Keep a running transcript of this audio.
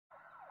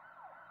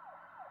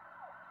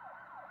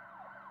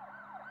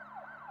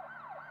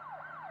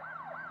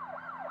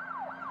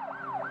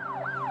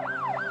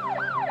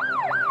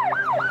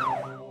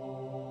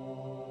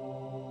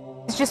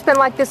just been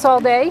like this all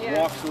day? Yeah.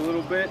 Walks a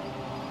little bit.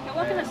 He'll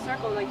walk in a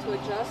circle, like to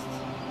adjust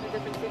a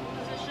different sitting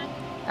position.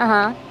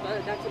 Uh-huh.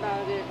 But that's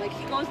about it. Like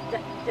he goes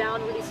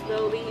down really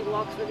slowly, he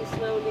walks really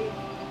slowly.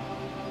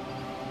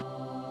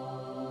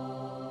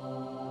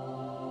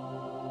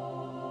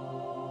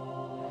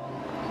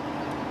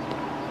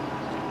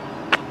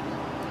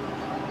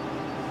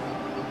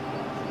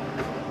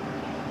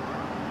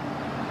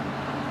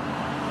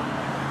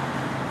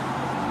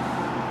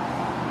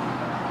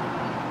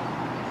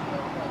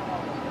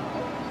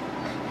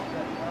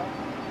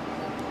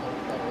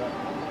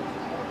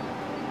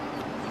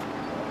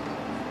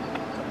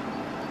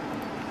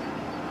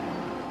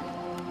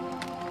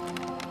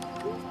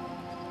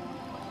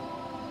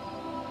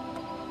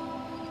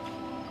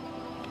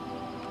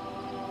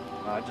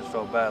 I just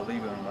felt bad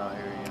leaving him out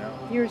here, you know?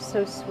 You're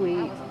so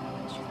sweet.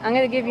 I'm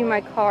going to give you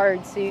my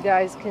card so you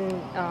guys can...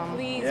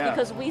 Please, yeah.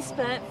 because we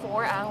spent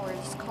 4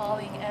 hours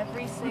calling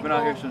every single We've been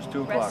out here since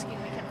 2 o'clock. rescue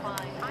we can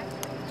find.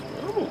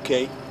 I'm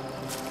okay. I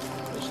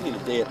just need a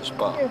day at the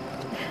spa.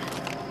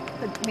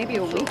 Maybe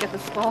a week at the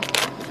spa. At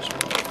the spa.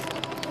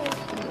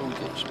 A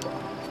week at the spa.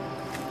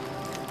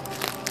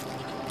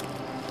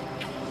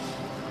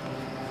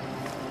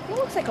 He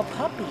looks like a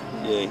puppy.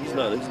 Yeah, he's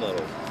not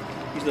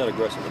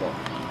aggressive at all.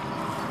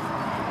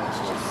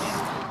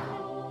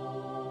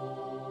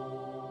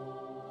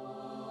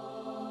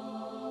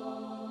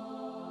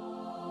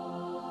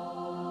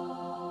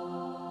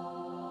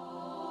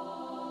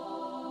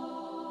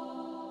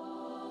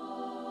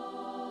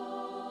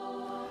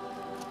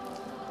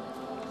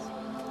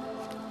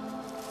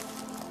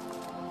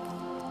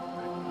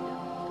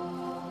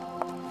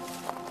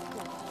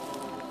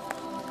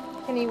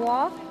 Can he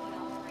walk?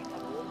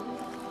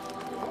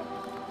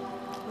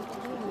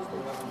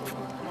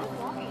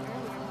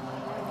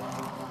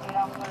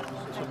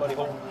 Somebody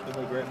hold,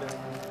 somebody grab that.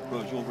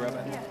 Rose, you want to grab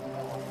that? Yeah.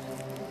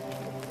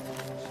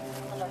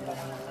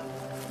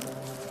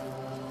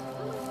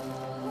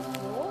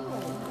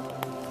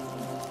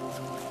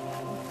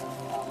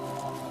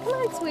 Come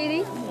on,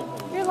 sweetie.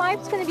 Your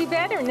life's going to be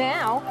better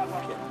now.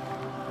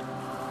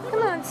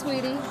 Come on,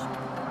 sweetie.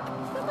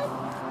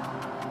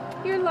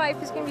 Your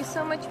life is going to be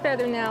so much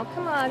better now.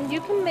 Come on, you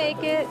can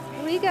make it.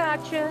 We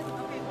got you. You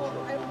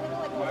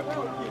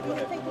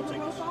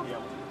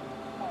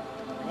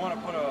want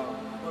to put a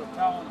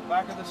towel on the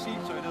back of the seat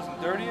so he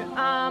doesn't dirty it?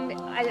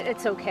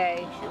 It's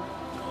okay.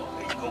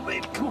 There you go,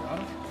 baby. Come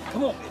on.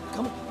 Come on, baby.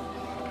 Come on.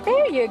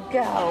 There you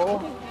go.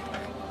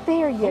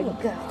 There you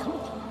go. Come on.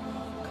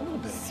 Come on,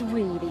 baby.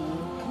 Sweetie.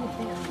 Come on.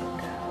 There you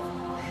go.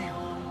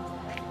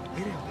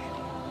 Lay down, baby.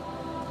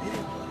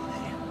 Lay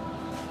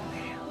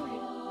down, buddy.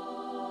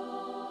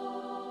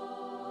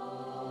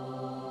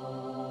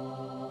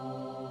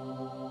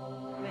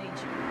 Lay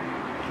down.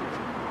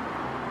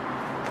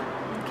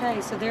 Okay,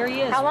 so there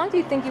he is. How long do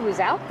you think he was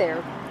out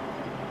there?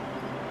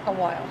 A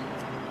while.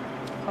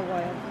 A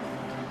while.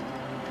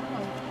 Come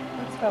on,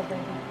 let's go,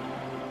 baby.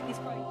 He's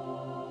probably...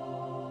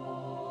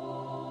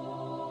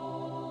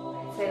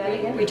 Say that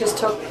again? We just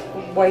took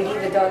Whitey,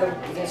 the dog,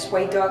 this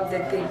white dog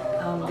that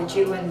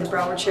you and the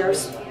Broward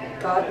sheriffs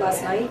got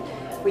last night.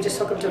 We just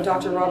took him to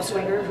Dr. Rob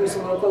Swinger, who's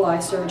a local eye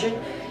surgeon,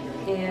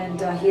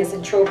 and he has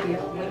entropia,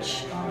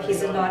 which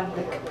he's in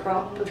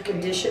non-proper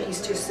condition. He's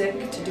too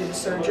sick to do the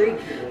surgery,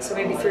 so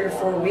maybe 3 or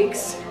 4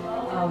 weeks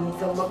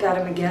they'll look at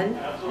him again.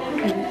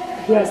 And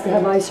he has to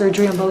have eye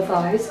surgery on both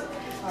eyes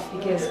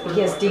because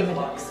he has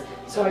Demodex.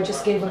 So I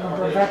just gave him a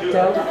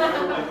Bravecto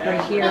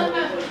right here,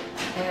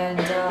 and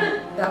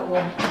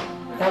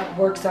that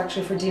works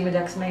actually for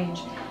Demodex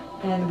mange.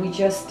 And we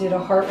just did a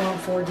heartworm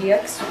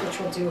 4DX, which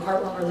will do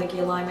heartworm,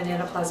 Ehrlichia Lyme, and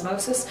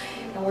anaplasmosis.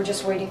 And we're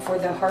just waiting for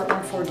the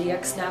heartworm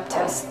 4DX snap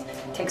test.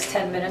 It takes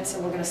 10 minutes,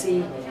 and we're going to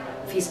see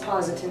if he's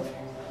positive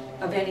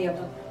of any of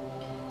them.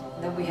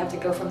 And then we have to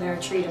go from there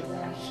and treat him.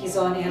 He's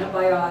on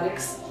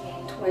antibiotics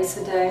twice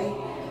a day,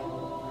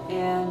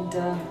 and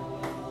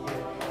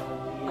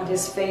on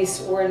his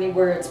face or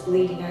anywhere it's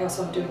bleeding. I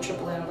also do a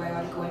triple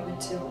antibiotic ointment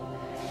too.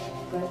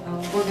 But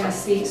we're going to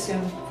see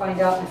soon,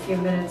 find out in a few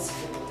minutes.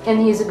 And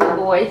he's a good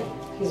boy.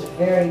 He's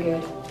very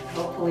good.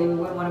 Hopefully we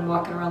wouldn't want him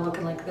walking around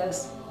looking like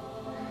this.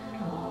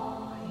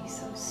 Oh,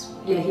 he's so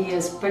sweet. Yeah, he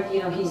is. But you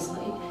know,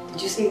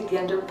 did you see the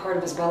under part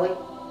of his belly?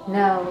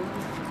 No.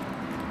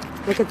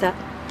 Look at that.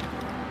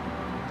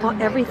 Oh,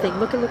 everything.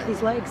 Look at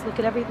these legs. Look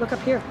up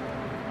here.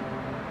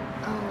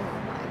 Oh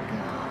my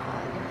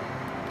God.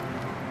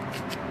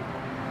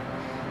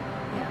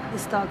 Yeah,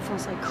 this dog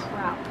feels like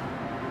crap.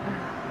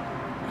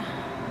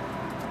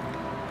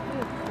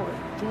 Poor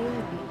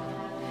baby.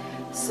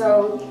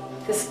 So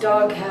this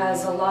dog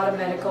has a lot of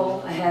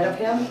medical ahead of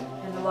him,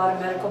 and a lot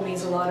of medical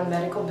means a lot of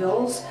medical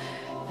bills,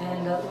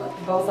 and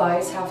both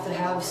eyes have to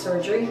have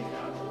surgery.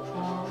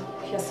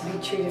 He has to be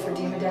treated for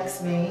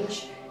Demodex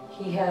mange.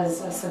 He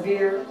has a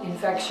severe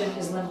infection.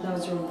 His lymph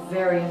nodes are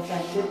very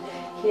infected.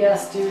 He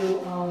has to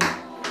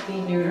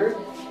be neutered.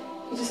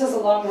 He just has a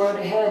long road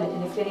ahead,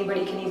 and if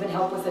anybody can even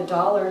help with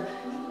 $1,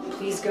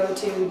 please go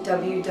to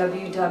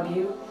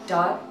www.Dezzy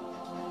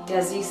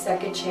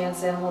Second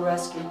Chance Animal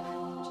Rescue.